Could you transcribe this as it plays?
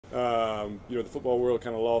The football world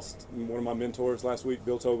kind of lost one of my mentors last week,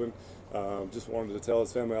 Bill Tobin. Just wanted to tell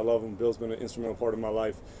his family I love him. Bill's been an instrumental part of my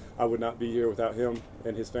life. I would not be here without him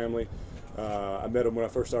and his family. I met him when I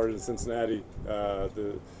first started in Cincinnati.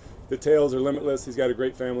 The tales are limitless. He's got a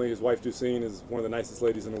great family. His wife, Ducine, is one of the nicest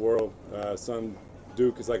ladies in the world. Son,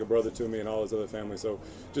 Duke, is like a brother to me, and all his other family. So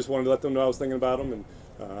just wanted to let them know I was thinking about them,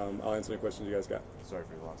 and I'll answer any questions you guys got. Sorry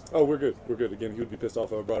for your loss. Oh, we're good. We're good. Again, he would be pissed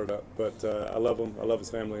off if I brought it up. But I love him. I love his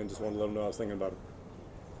family, and just wanted to let him know I was thinking about him.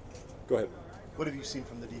 Go ahead. What have you seen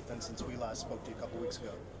from the defense since we last spoke to you a couple weeks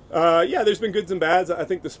ago? Yeah, there's been goods and bads. I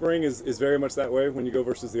think the spring is very much that way. When you go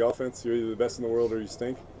versus the offense, you're either the best in the world or you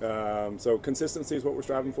stink. So consistency is what we're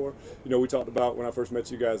striving for. We talked about when I first met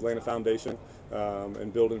you guys, laying a foundation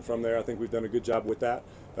and building from there. I think we've done a good job with that.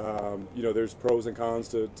 There's pros and cons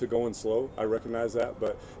to going slow. I recognize that,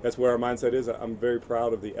 but that's where our mindset is. I'm very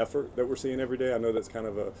proud of the effort that we're seeing every day. I know that's kind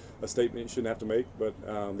of a statement you shouldn't have to make, but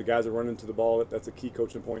the guys are running to the ball. That's a key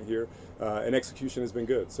coaching point here, and execution has been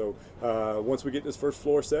good. So once we get this first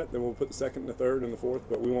floor set, then we'll put the second and the third and the fourth,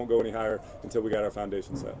 but we won't go any higher until we got our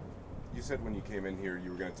foundation set. You said when you came in here you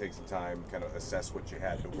were going to take some time, kind of assess what you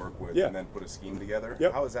had to work with, yeah, and then put a scheme together.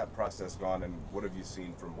 Yep. How has that process gone, and what have you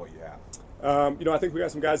seen from what you have? I think we got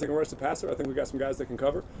some guys that can rush the passer. I think we got some guys that can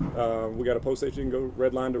cover. We got a post safety and go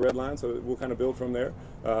red line to red line, so we'll kind of build from there.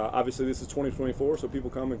 Obviously, this is 2024, so people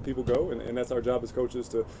come and people go, and that's our job as coaches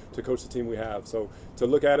to coach the team we have. So to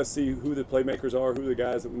look at us, see who the playmakers are, who are the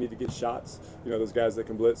guys that we need to get shots, those guys that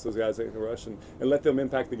can blitz, those guys that can rush, and let them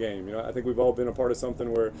impact the game. I think we've all been a part of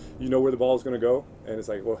something where where the ball is going to go, and it's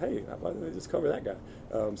like, well, hey, why didn't they just cover that guy?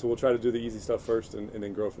 So we'll try to do the easy stuff first and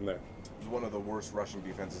then grow from there. It was one of the worst rushing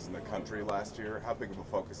defenses in the country last year. How big of a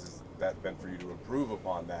focus has that been for you to improve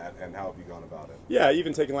upon that, and how have you gone about it? Yeah,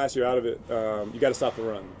 even taking last year out of it, you got to stop the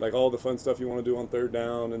run. Like all the fun stuff you want to do on third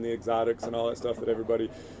down and the exotics and all that stuff that everybody,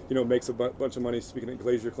 makes a bunch of money speaking at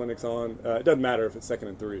Glazier clinics on. It doesn't matter if it's 2nd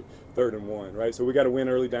and 3, 3rd and 1, right? So we got to win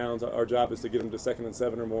early downs. Our job is to get them to 2nd and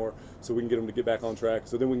 7 or more, so we can get them to get back on track.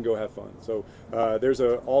 So then we can go have fun. So there's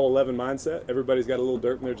a all 11 mindset. Everybody's got a little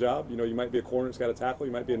dirt in their job. You might be a corner that's got a tackle.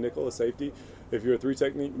 You might be a nickel, a safety. If you're a 3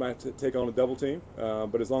 technique, you might take on a double team.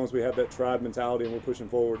 But as long as we have that tribe mentality and we're pushing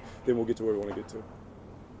forward, then we'll get to where we want to get to.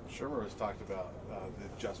 Shermer has talked about the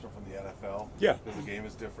adjustment from the NFL. Yeah. Because the game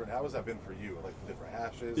is different. How has that been for you? Like the different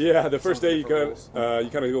hashes? Yeah, the first day you kind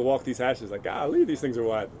of go walk these hashes like, golly, these things are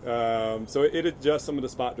wide. So it adjusts some of the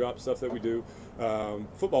spot drop stuff that we do.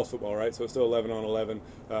 Football's football, right? So it's still 11 on 11.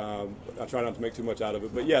 I try not to make too much out of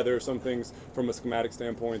it. But yeah, there are some things from a schematic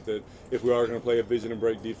standpoint that if we are going to play a vision and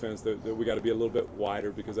break defense that we got to be a little bit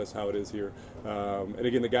wider because that's how it is here. And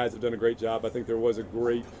again, the guys have done a great job. I think there was a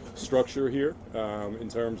great structure here in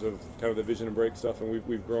terms of kind of the vision and break stuff, and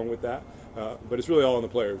we've grown with that. But it's really all on the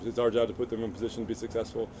players. It's our job to put them in position to be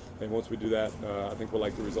successful. And once we do that, I think we'll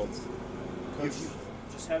like the results. Coach,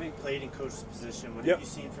 just having played in coach's position, what have you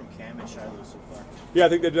seen from Cam and Shiloh so far? Yeah, I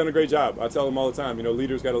think they've done a great job. I tell them all the time,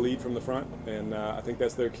 leaders got to lead from the front, and I think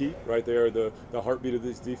that's their key. Right there, the heartbeat of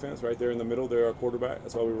this defense. Right there in the middle, they're our quarterback.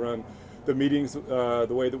 That's why we run the meetings the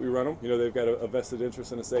way that we run them. They've got a vested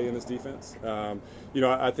interest and a say in this defense.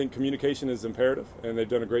 I think communication is imperative, and they've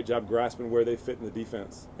done a great job grasping where they fit in the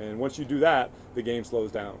defense. And once you do that, the game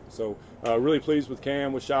slows down. So really pleased with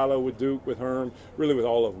Cam, with Shiloh, with Duke, with Herm, really with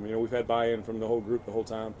all of them. We've had buy-in from the whole group the whole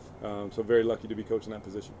time. So very lucky to be coaching that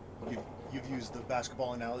position. You've used the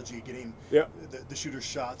basketball analogy, getting the shooter's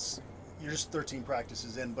shots. You're just 13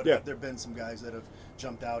 practices in, but have there been some guys that have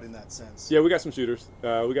jumped out in that sense? Yeah, we got some shooters.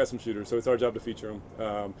 So it's our job to feature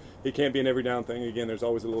them. It can't be an every down thing. Again, there's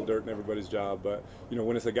always a little dirt in everybody's job, but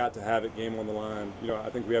when it's a got to have it game on the line,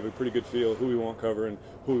 I think we have a pretty good feel who we want covering,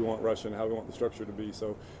 who we want rushing, how we want the structure to be.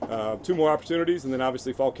 So 2 more opportunities, and then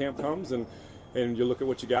obviously fall camp comes, and you look at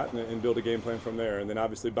what you got and build a game plan from there. And then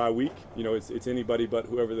obviously by week, it's anybody but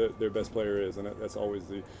whoever their best player is, and that's always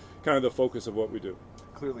the kind of the focus of what we do.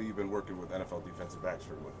 Clearly you've been working with NFL defensive backs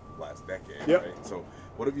for the last decade, yep, right? So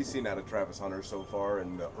what have you seen out of Travis Hunter so far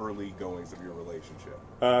in the early goings of your relationship?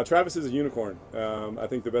 Travis is a unicorn. I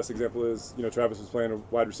think the best example is, Travis was playing a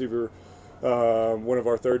wide receiver one of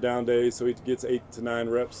our 3rd down days, so he gets 8 to 9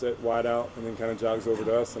 reps at wide out and then kind of jogs over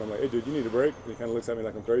to us, and I'm like, hey dude, you need a break? And he kind of looks at me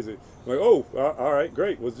like I'm crazy. I'm like, oh, all right,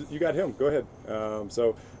 great, well, you got him, go ahead.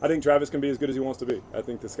 So I think Travis can be as good as he wants to be. I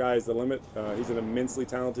think the sky is the limit. He's an immensely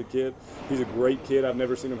talented kid. He's a great kid. I've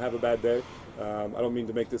never seen him have a bad day. I don't mean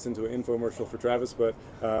to make this into an infomercial for Travis, but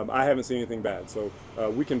I haven't seen anything bad. So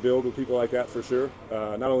we can build with people like that for sure,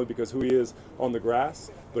 not only because who he is on the grass,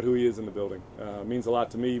 but who he is in the building. Means a lot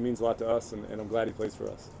to me, means a lot to us, and I'm glad he plays for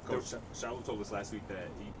us. Coach, Charlotte told us last week that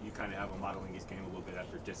you kind of have a modeling his game a little bit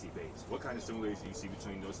after Jesse Bates. What kind of similarities do you see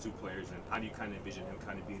between those two players, and how do you kind of envision him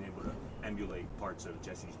kind of being able to emulate parts of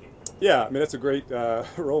Jesse's game? Yeah, I mean, that's a great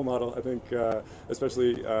role model, I think,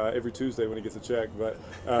 especially every Tuesday when he gets a check. But,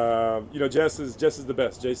 you know, Jess is the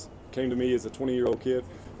best. Jess came to me as a 20-year-old kid.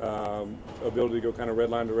 Ability to go kind of red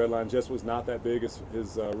line to red line. Jess was not that big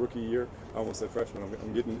his rookie year. I almost said freshman.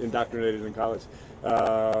 I'm getting indoctrinated in college.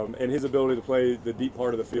 And his ability to play the deep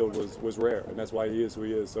part of the field was rare, and that's why he is who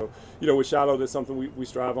he is. So, you know, with Shiloh, that's something we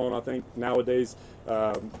strive on. I think nowadays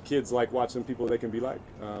kids like watching people they can be like.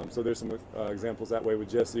 So there's some examples that way with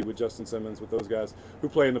Jesse, with Justin Simmons, with those guys who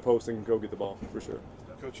play in the post and can go get the ball for sure.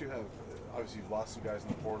 Coach, you have obviously you've lost some guys in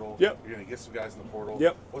the portal. Yep. You're going to get some guys in the portal.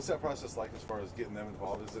 Yep. What's that process like as far as getting them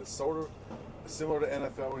involved? Is it sort of similar to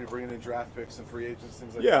NFL when you're bringing in draft picks and free agents,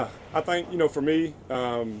 things like that? Yeah, I think, you know, for me,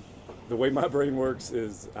 the way my brain works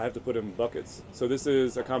is I have to put in buckets. So this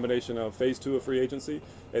is a combination of phase 2 of free agency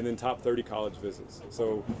and then top 30 college visits.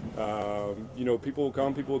 So, you know, people will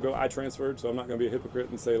come, people will go. I transferred, so I'm not going to be a hypocrite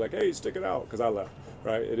and say like, hey, stick it out, because I left,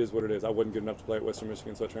 right? It is what it is. I wasn't good enough to play at Western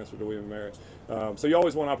Michigan, so I transferred to William & Mary. So you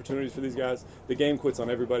always want opportunities for these guys. The game quits on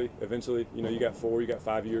everybody eventually. You know, you got 4, you got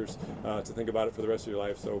 5 years to think about it for the rest of your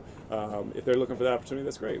life. So if they're looking for that opportunity,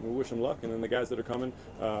 that's great. We wish them luck. And then the guys that are coming,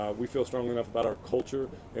 we feel strongly enough about our culture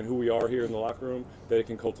and who we are here in the locker room that it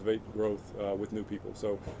can cultivate growth with new people.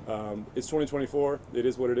 So it's 2024. It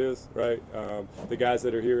is what it is, right? The guys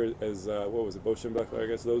that are here as, what was it, Bo Schembechler, I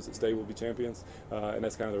guess, those that stay will be champions. And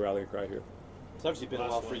that's kind of the rallying cry here. It's obviously been a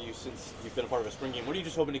while for you since you've been a part of a spring game. What are you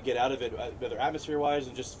just hoping to get out of it, whether atmosphere-wise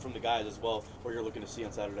and just from the guys as well, what you're looking to see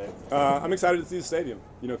on Saturday? I'm excited to see the stadium,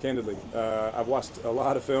 you know, candidly. I've watched a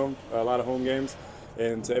lot of film, a lot of home games,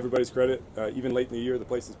 and to everybody's credit, even late in the year, the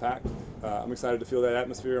place is packed. I'm excited to feel that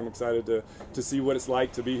atmosphere. I'm excited to see what it's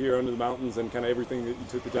like to be here under the mountains and kind of everything that you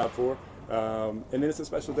took the job for. And then it's a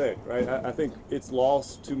special day, right? I think it's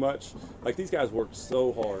lost too much. Like, these guys worked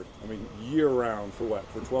so hard. I mean, year-round for what?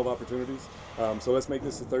 For 12 opportunities? So let's make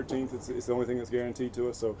this the 13th. It's the only thing that's guaranteed to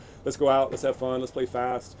us. So let's go out, let's have fun, let's play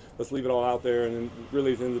fast, let's leave it all out there. And then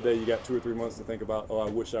really at the end of the day, you got 2 or 3 months to think about, oh, I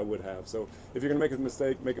wish I would have. So if you're going to make a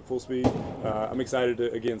mistake, make it full speed. I'm excited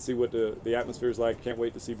to, again, see what the atmosphere is like. Can't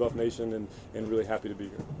wait to see Buff Nation and really happy to be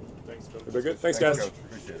here. Thanks, Coach. Everybody good? Thanks, guys. Coach.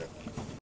 Appreciate it.